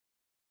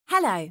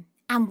Hello,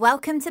 and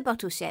welcome to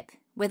Bottleship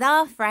with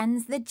our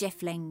friends the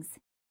Jifflings.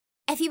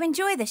 If you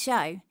enjoy the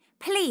show,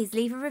 please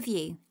leave a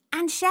review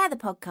and share the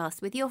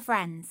podcast with your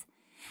friends.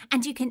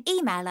 And you can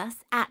email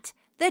us at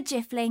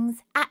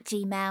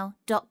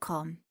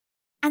thejifflings@gmail.com.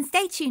 And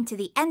stay tuned to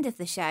the end of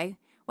the show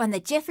when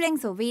the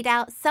Jifflings will read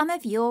out some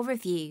of your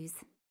reviews.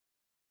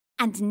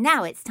 And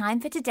now it's time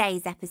for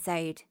today's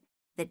episode,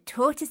 The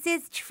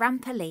Tortoise's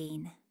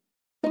Trampoline.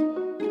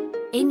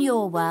 In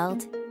your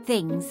world,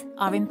 things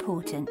are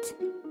important.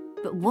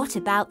 But what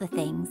about the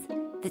things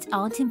that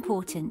aren't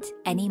important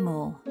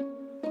anymore?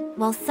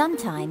 Well,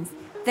 sometimes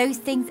those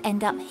things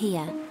end up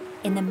here,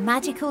 in the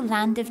magical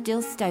land of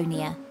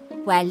Dilstonia,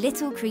 where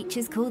little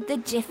creatures called the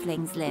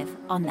Jifflings live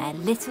on their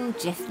little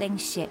Jiffling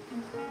ship.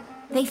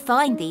 They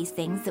find these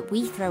things that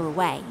we throw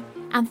away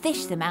and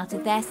fish them out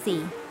of their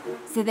sea,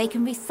 so they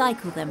can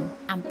recycle them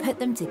and put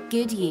them to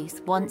good use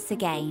once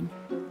again.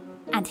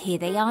 And here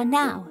they are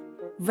now,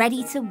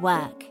 ready to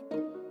work.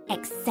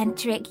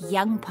 Eccentric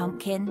young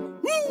pumpkin.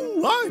 Woo!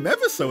 I'm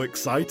ever so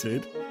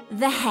excited.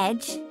 The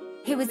hedge,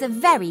 who is a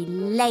very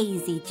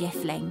lazy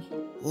Jiffling.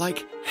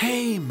 Like,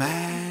 hey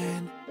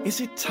man,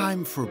 is it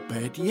time for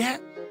bed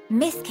yet?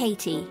 Miss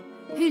Katie,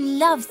 who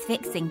loves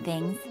fixing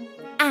things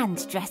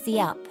and dressing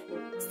up.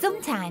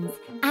 Sometimes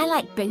I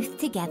like both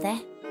together.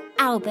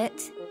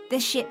 Albert, the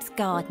ship's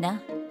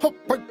gardener.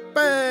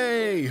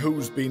 Hop-bay,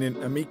 who's been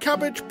into me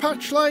cabbage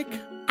patch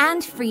like?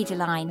 And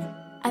Friedeline,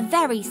 a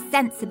very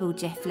sensible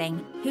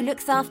Jiffling who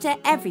looks after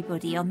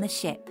everybody on the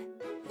ship.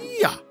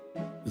 Yeah,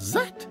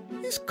 that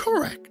is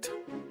correct.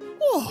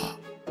 Oh.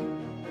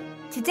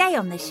 Today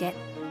on the ship,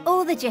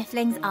 all the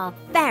Jifflings are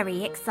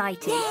very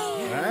excited.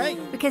 Hey.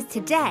 Because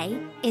today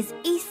is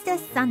Easter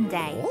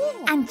Sunday,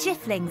 Oh. and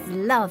Jifflings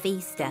love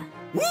Easter.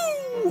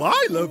 Woo!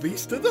 I love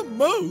Easter the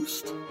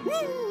most. Woo!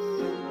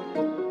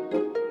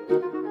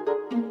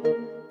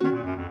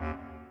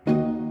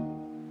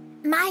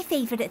 My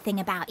favourite thing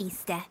about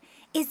Easter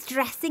is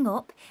dressing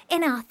up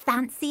in our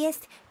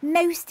fanciest,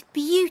 most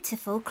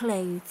beautiful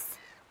clothes.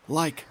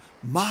 Like,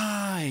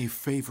 my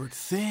favourite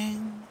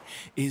thing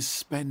is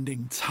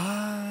spending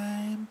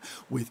time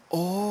with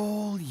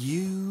all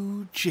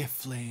you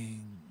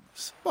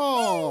Jifflings.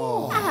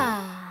 Oh.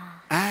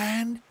 Ah,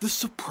 And the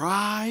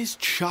surprise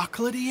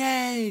chocolatey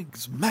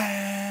eggs,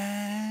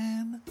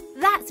 man.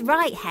 that's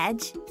right,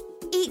 Hedge.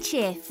 Each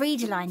year,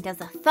 Friedeline does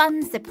a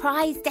fun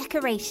surprise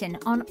decoration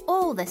on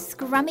all the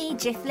scrummy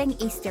Jiffling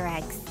Easter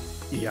eggs.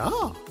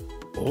 Ja,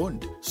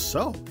 und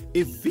so,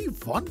 if we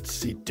want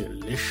the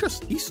delicious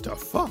Easter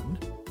fun,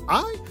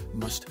 I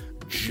must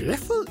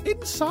jiffle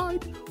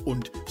inside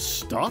and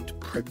start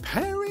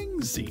preparing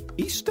the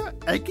Easter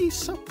eggy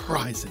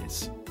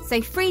surprises.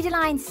 So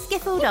Friedeline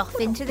skiffled off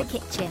into the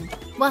kitchen,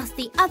 whilst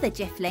the other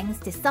Jifflings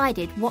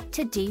decided what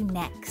to do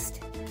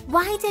next.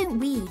 Why don't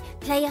we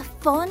play a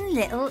fun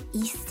little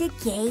Easter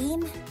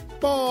game?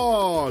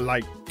 Oh,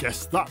 like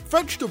guess that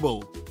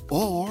vegetable.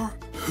 Or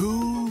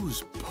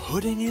whose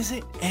pudding is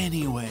it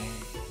anyway?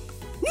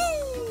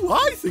 Woo!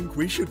 I think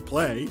we should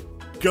play.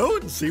 Go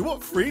and see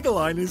what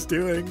Friedeline is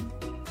doing.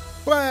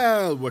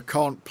 Well, we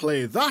can't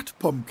play that,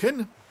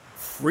 Pumpkin.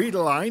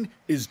 Friedeline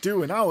is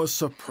doing our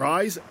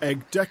surprise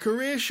egg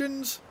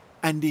decorations.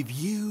 And if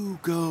you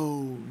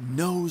go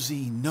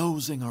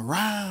nosing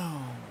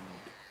around,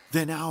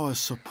 then our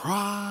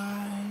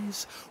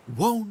surprise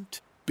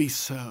won't be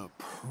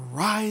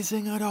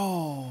surprising at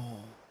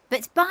all.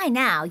 But by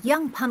now,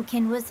 young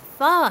Pumpkin was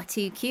far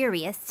too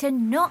curious to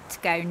not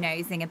go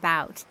nosing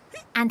about,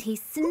 and he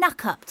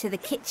snuck up to the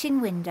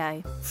kitchen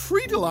window.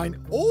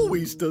 Friedeline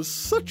always does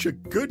such a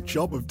good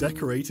job of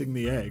decorating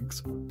the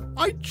eggs.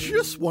 I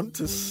just want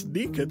to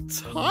sneak a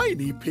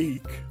tiny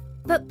peek.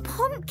 But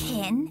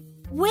Pumpkin,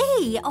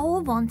 we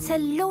all want a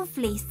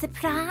lovely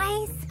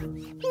surprise.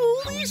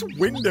 Oh, these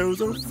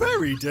windows are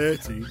very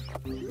dirty.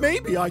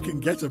 Maybe I can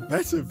get a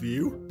better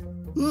view.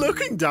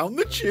 Looking down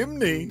the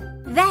chimney.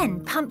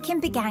 Then Pumpkin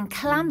began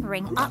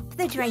clambering up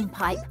the drain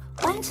pipe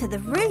onto the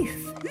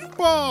roof.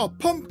 Oh,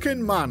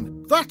 Pumpkin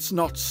Man, that's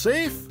not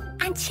safe.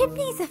 And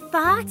chimneys are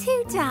far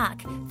too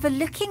dark for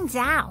looking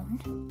down.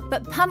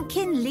 But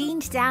Pumpkin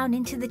leaned down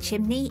into the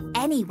chimney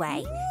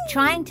anyway,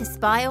 trying to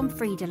spy on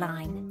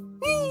Friedeline.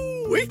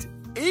 Ooh, it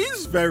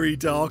is very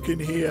dark in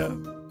here.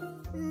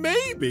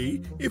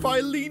 Maybe if I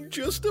lean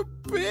just a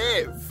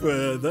bit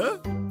further.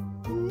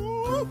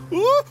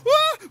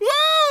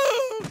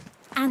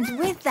 And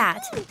with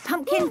that,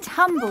 Pumpkin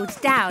tumbled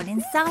down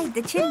inside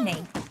the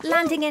chimney,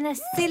 landing in a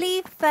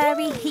silly,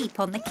 furry heap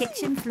on the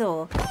kitchen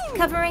floor,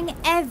 covering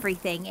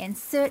everything in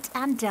soot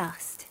and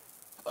dust.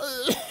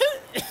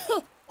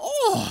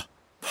 Oh,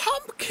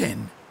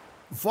 Pumpkin,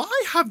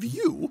 why have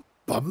you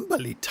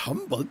bumbly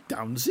tumbled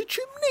down the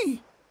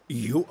chimney?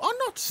 You are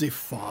not the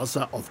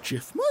father of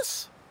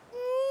Jiffmus?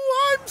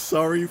 Oh, I'm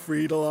sorry,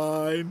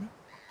 Friedeline.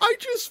 I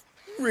just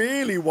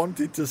really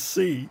wanted to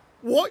see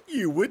what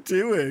you were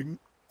doing.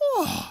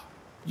 Oh,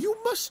 you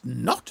must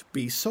not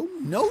be so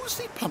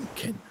nosy,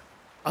 Pumpkin.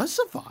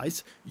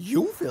 Otherwise,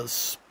 you will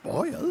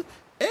spoil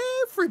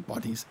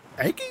everybody's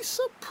eggy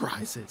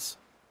surprises.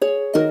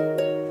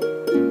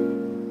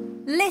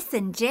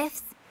 Listen,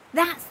 Gifs,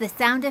 that's the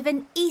sound of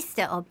an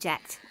Easter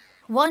object.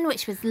 One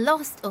which was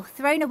lost or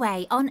thrown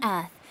away on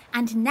Earth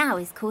and now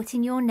is caught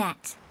in your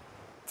net.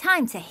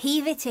 Time to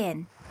heave it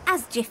in,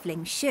 as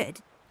Giflings should.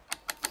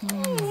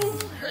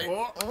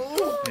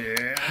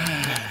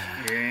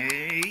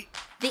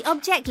 The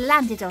object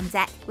landed on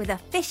deck with a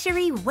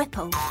fishery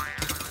whipple.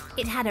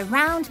 It had a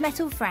round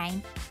metal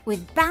frame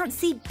with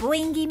bouncy,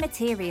 boingy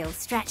material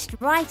stretched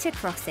right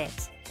across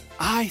it.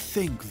 I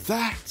think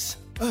that's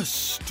a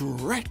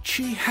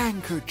stretchy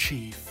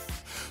handkerchief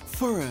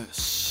for a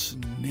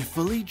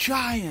sniffly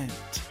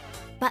giant.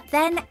 But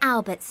then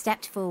Albert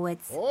stepped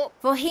forwards,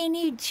 for he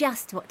knew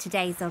just what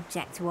today's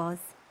object was.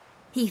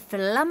 He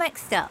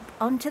flummoxed up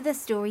onto the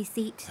story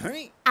seat,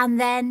 and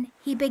then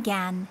he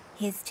began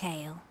his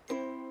tale.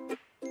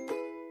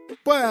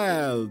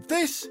 Well,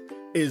 this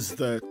is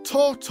the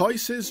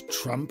Tortoise's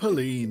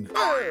Trampoline,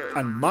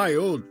 and my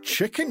old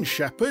chicken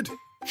shepherd,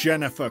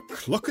 Jennifer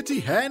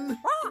Cluckety Hen,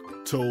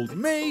 told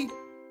me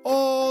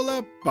all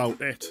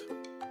about it.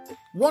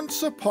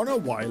 Once upon a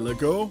while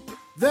ago,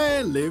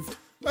 there lived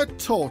a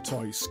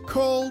tortoise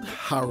called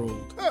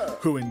Harold,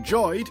 who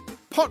enjoyed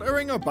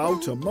pottering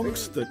about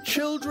amongst the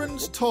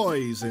children's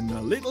toys in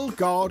the little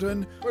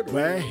garden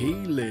where he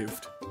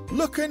lived,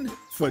 looking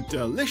for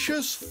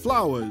delicious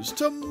flowers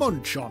to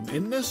munch on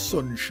in the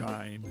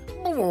sunshine.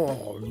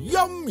 Oh,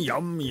 yum,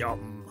 yum,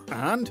 yum.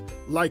 And,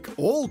 like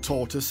all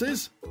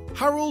tortoises,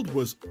 Harold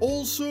was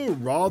also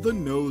rather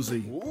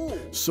nosy,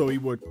 so he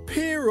would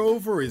peer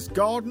over his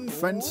garden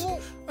fence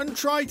and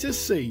try to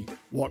see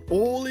what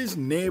all his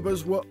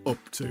neighbours were up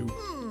to.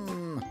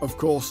 Of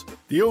course,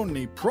 the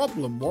only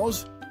problem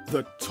was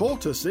that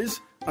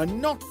tortoises are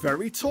not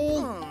very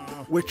tall,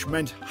 which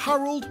meant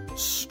Harold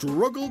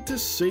struggled to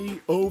see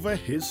over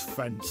his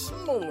fence.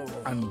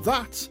 And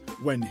that's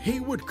when he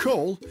would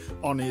call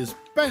on his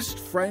best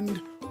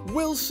friend,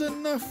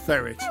 Wilson the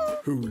ferret,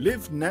 who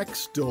lived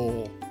next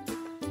door.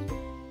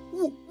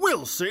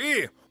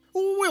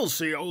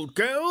 Wilsie, old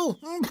girl,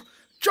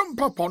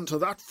 jump up onto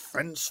that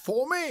fence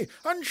for me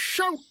and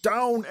shout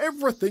down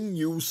everything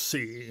you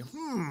see.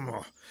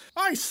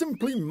 I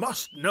simply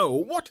must know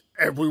what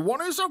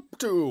everyone is up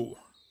to.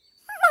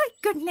 My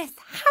goodness,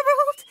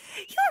 Harold,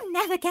 you'll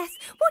never guess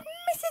what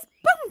Mrs.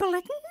 Bumble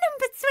at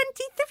number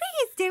 23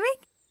 is doing.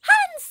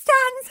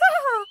 Handstands!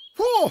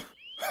 Oh,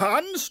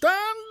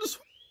 handstands?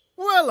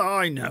 Well,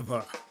 I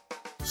never.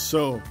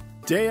 So,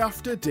 day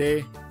after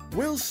day,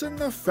 Wilson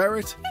the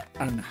ferret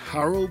and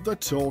Harold the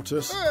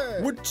tortoise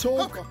would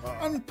talk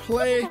and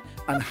play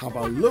and have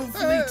a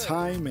lovely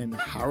time in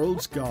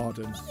Harold's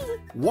garden,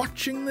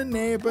 watching the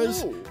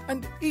neighbours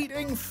and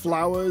eating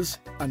flowers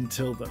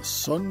until the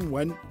sun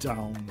went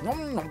down.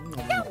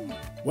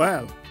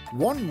 Well,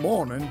 one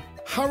morning,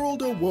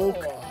 Harold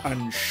awoke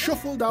and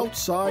shuffled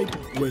outside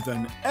with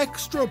an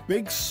extra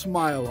big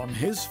smile on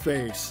his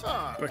face,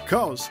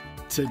 because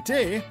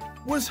today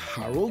was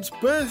Harold's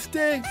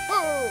birthday,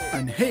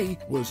 and he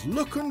was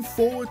looking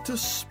forward to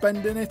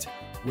spending it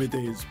with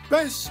his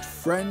best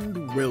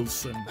friend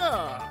Wilson.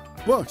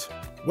 But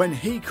when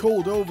he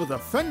called over the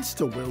fence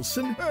to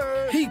Wilson,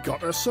 he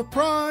got a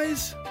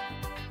surprise.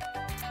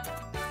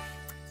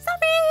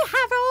 Sorry,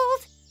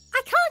 Harold,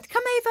 I can't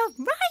come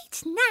over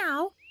right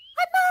now.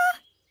 I'm a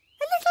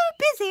little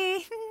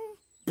busy.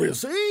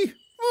 Busy?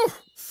 Oh,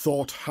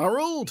 thought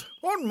Harold,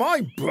 on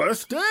my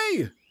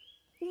birthday?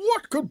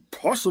 What could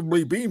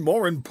possibly be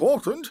more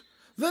important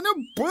than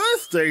a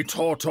birthday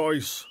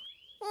tortoise?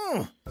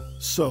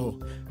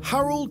 So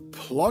Harold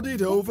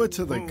plodded over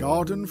to the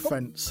garden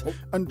fence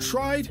and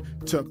tried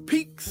to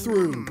peek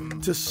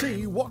through to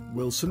see what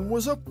Wilson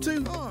was up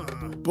to.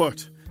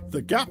 But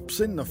the gaps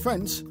in the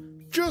fence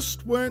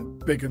just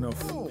weren't big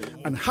enough,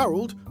 and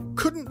Harold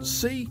couldn't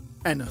see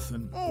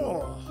anything.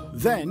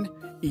 Then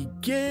he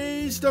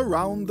gazed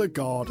around the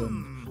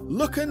garden,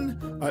 looking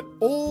at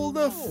all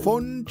the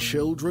fun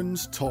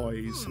children's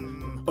toys,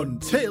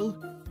 until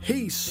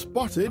he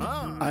spotted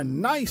a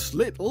nice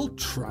little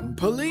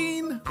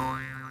trampoline.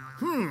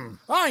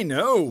 I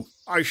know.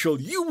 I shall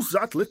use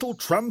that little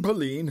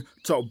trampoline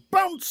to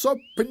bounce up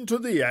into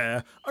the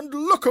air and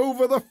look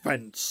over the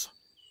fence.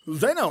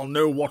 Then I'll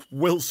know what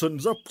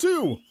Wilson's up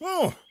to.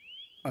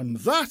 And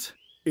that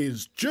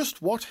is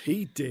just what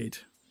he did.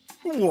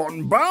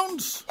 1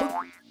 bounce.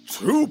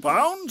 2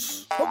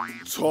 bounce.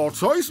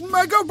 Tortoise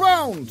mega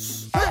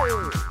bounce.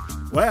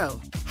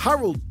 Well,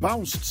 Harold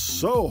bounced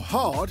so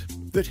hard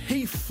that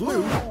he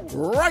flew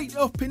right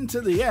up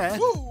into the air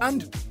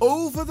and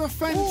over the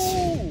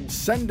fence,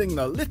 sending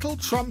the little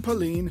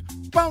trampoline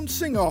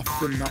bouncing off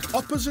in the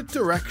opposite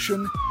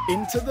direction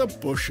into the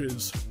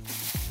bushes.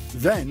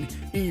 Then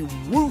he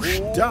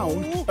whooshed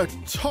down at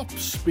top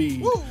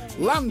speed,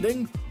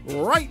 landing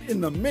right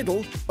in the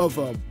middle of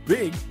a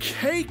big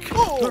cake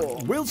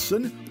that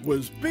Wilson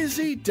was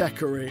busy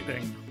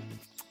decorating.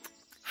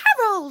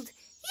 Harold,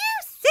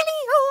 you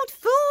silly old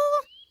fool!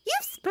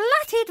 You've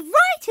splattered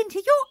right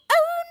into your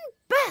own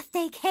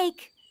birthday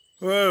cake.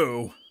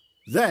 Oh.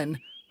 Then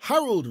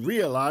Harold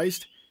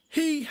realised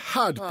he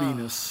had been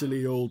a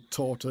silly old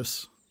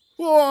tortoise.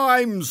 Oh,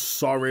 I'm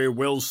sorry,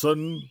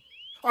 Wilson.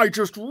 I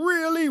just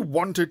really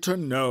wanted to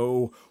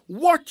know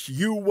what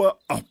you were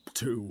up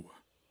to.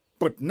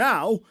 But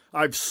now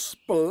I've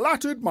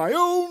splattered my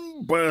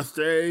own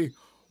birthday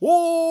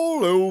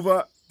all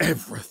over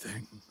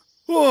everything.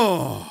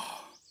 Oh.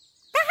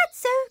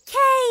 That's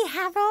okay,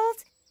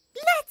 Harold.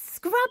 Let's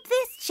scrub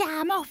this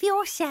jam off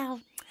your shell,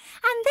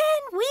 and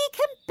then we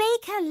can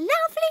bake a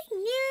lovely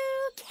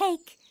new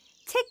cake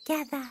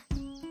together.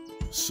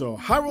 So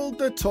Harold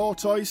the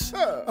tortoise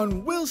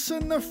and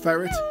Wilson the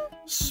ferret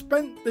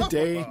spent the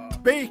day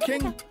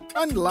baking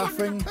and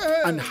laughing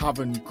and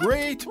having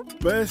great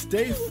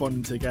birthday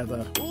fun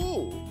together.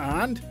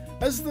 And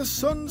as the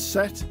sun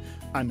set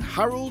and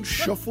Harold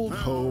shuffled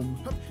home,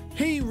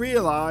 he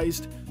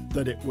realised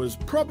that it was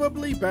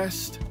probably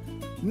best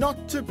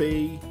not to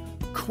be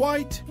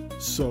quite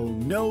so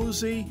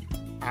nosy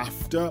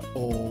after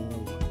all.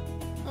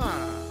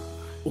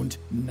 And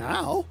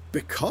now,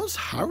 because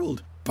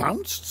Harold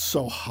bounced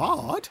so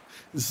hard,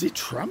 the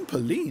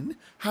trampoline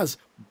has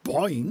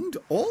boinged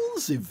all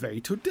the way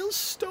to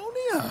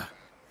Dilstonia.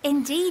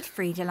 Indeed,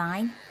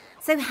 Friedeline.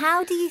 So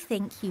how do you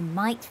think you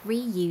might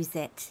reuse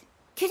it?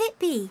 Could it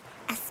be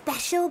a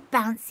special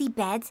bouncy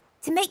bed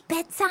to make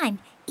bedtime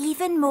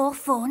even more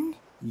fun?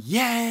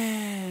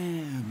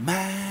 Yeah,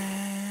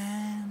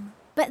 man.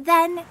 But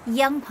then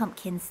young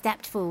Pumpkin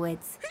stepped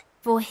forwards,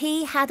 for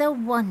he had a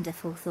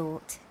wonderful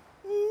thought.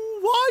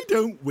 Why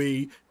don't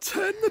we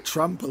turn the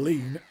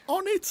trampoline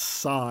on its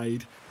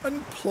side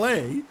and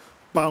play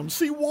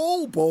bouncy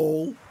wall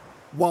ball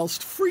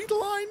whilst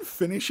Friedeline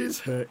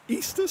finishes her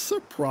Easter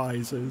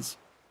surprises?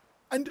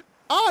 And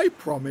I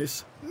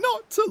promise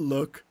not to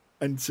look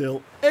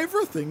until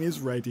everything is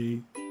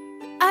ready.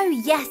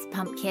 Oh yes,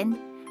 Pumpkin.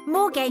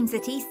 More games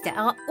at Easter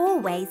are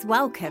always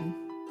welcome.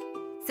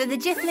 So the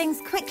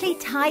Jifflings quickly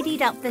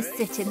tidied up the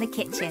soot in the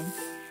kitchen,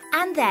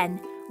 and then,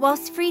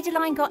 whilst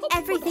Friedeline got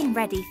everything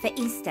ready for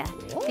Easter,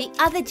 the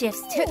other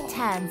Jiffs took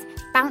turns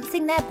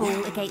bouncing their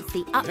ball against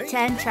the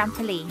upturned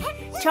trampoline,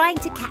 trying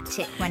to catch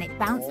it when it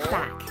bounced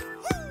back.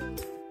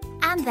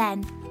 And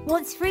then,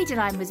 once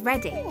Friedeline was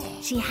ready,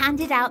 she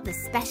handed out the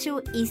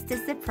special Easter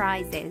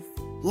surprises.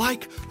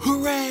 Like,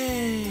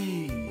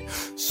 hooray!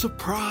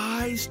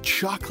 Surprise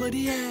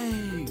chocolatey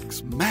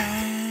eggs,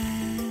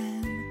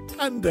 man!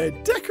 And they're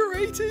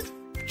decorated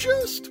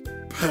just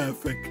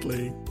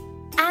perfectly.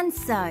 And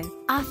so,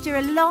 after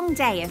a long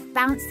day of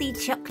bouncy,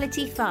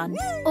 chocolatey fun,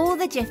 all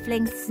the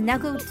Jifflings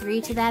snuggled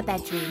through to their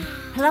bedroom,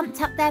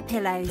 plumped up their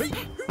pillows,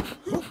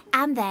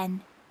 and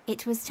then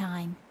it was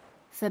time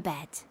for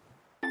bed.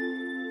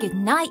 Good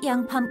night,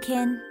 young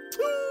Pumpkin.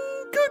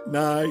 Good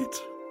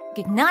night.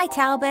 Good night,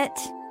 Albert.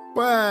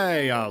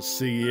 Why, I'll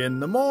see you in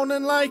the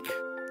morning, like.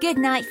 Good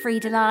night,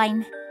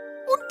 Friedeline.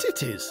 And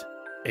it is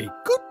a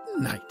good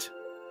night.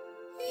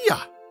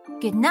 Yeah.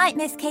 Good night,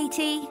 Miss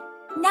Katie.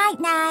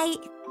 Night-night.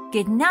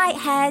 Good night,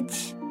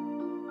 Hedge.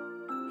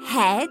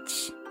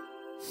 Hedge?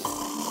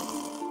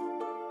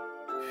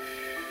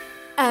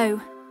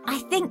 Oh, I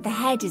think the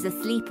hedge is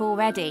asleep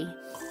already.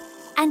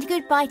 And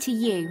goodbye to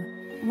you,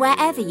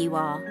 wherever you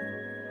are.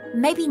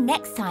 Maybe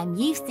next time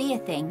you see a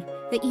thing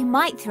that you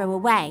might throw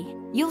away,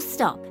 you'll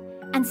stop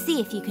and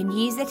see if you can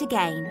use it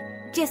again,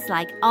 just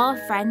like our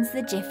friends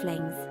the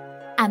Jifflings.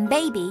 And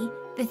maybe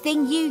the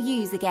thing you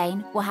use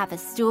again will have a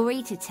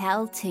story to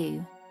tell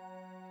too.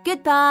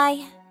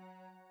 Goodbye.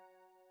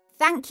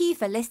 Thank you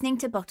for listening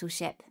to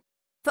Bottleship.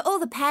 For all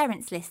the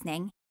parents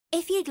listening,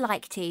 if you'd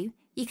like to,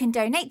 you can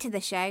donate to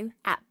the show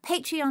at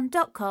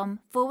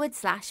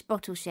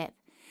patreon.com/Bottleship.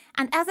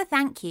 And as a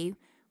thank you,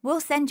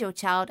 we'll send your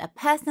child a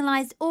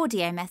personalised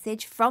audio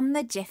message from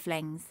the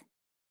Jifflings.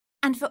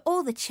 And for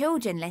all the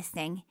children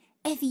listening,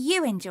 if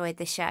you enjoyed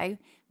the show,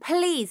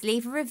 please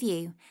leave a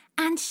review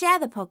and share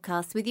the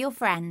podcast with your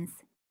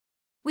friends.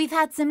 We've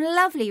had some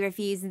lovely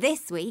reviews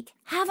this week,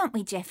 haven't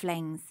we,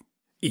 Jifflings?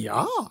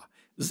 Yeah,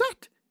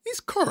 that is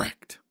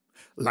correct.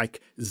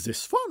 Like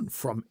this one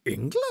from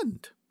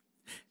England.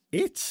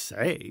 It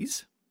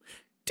says,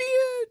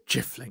 "Dear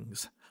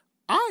Jifflings,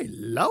 I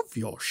love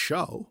your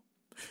show.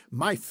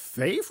 My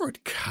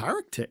favourite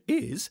character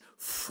is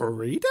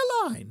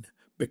Friedeline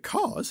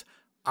because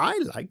I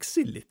like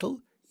the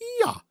little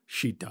yeah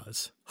she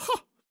does.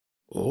 Ha!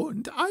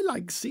 And I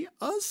like the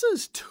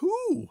others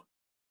too.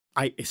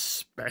 I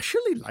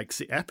especially like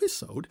the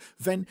episode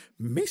when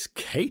Miss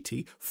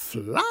Katie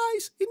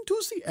flies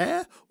into the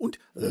air and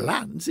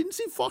lands in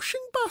the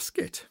washing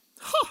basket.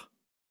 Ha!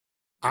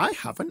 I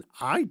have an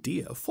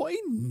idea for a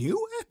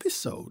new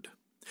episode.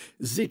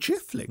 The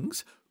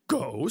Jifflings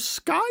go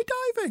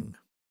skydiving.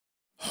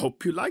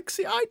 Hope you like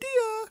the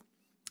idea.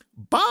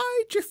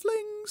 Bye,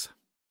 Jifflings.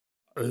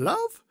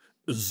 Love,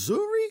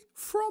 Zuri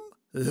from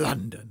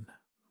London."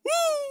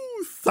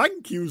 Woo!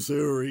 Thank you,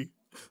 Zuri.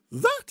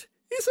 That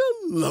is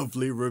a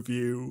lovely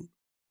review.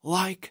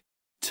 Like,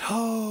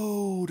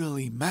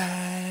 totally,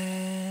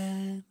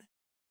 man.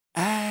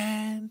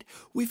 And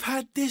we've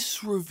had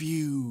this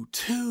review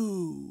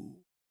too.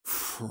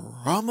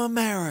 From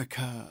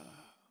America.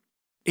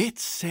 It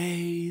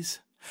says,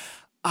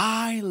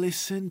 I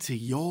listen to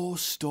your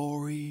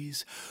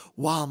stories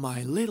while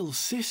my little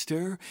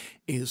sister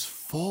is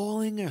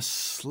falling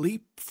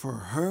asleep for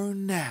her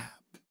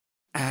nap.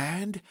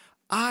 And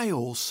I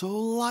also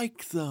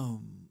like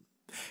them.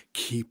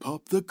 Keep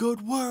up the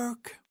good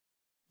work.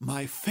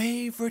 My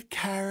favorite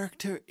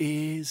character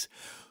is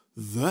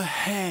the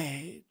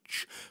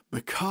Hedge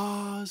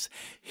because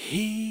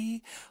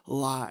he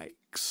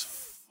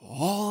likes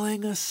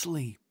falling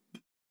asleep.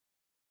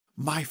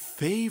 My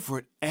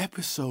favorite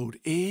episode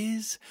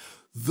is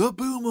The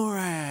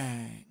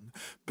Boomerang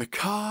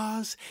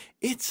because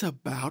it's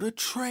about a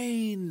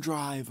train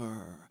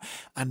driver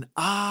and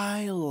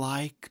I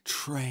like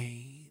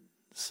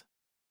trains.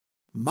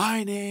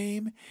 My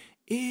name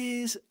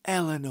is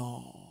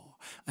Eleanor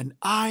and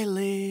I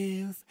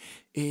live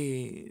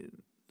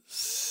in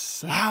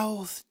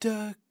South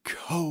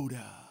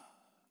Dakota.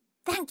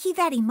 Thank you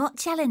very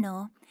much,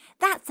 Eleanor.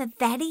 That's a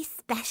very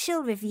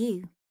special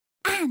review.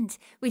 And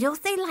we'd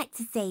also like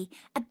to say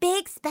a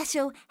big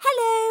special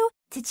hello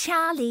to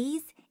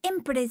Charlie's in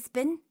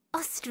Brisbane,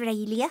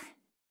 Australia.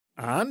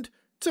 And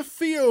to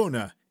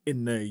Fiona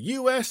in the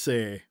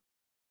USA.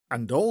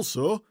 And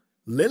also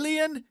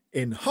Lillian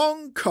in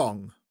Hong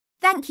Kong.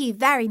 Thank you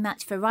very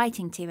much for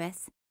writing to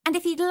us. And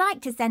if you'd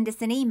like to send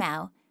us an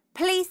email,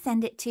 please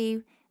send it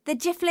to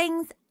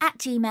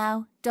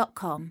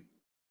thegiflings@gmail.com.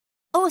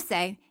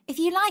 Also, if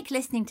you like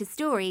listening to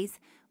stories,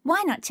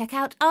 why not check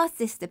out our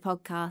sister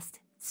podcast,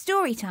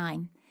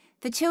 Storytime,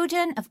 for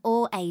children of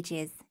all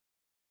ages.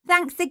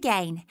 Thanks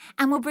again,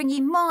 and we'll bring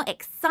you more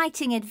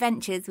exciting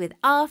adventures with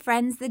our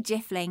friends the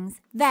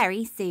Giflings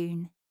very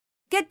soon.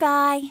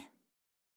 Goodbye.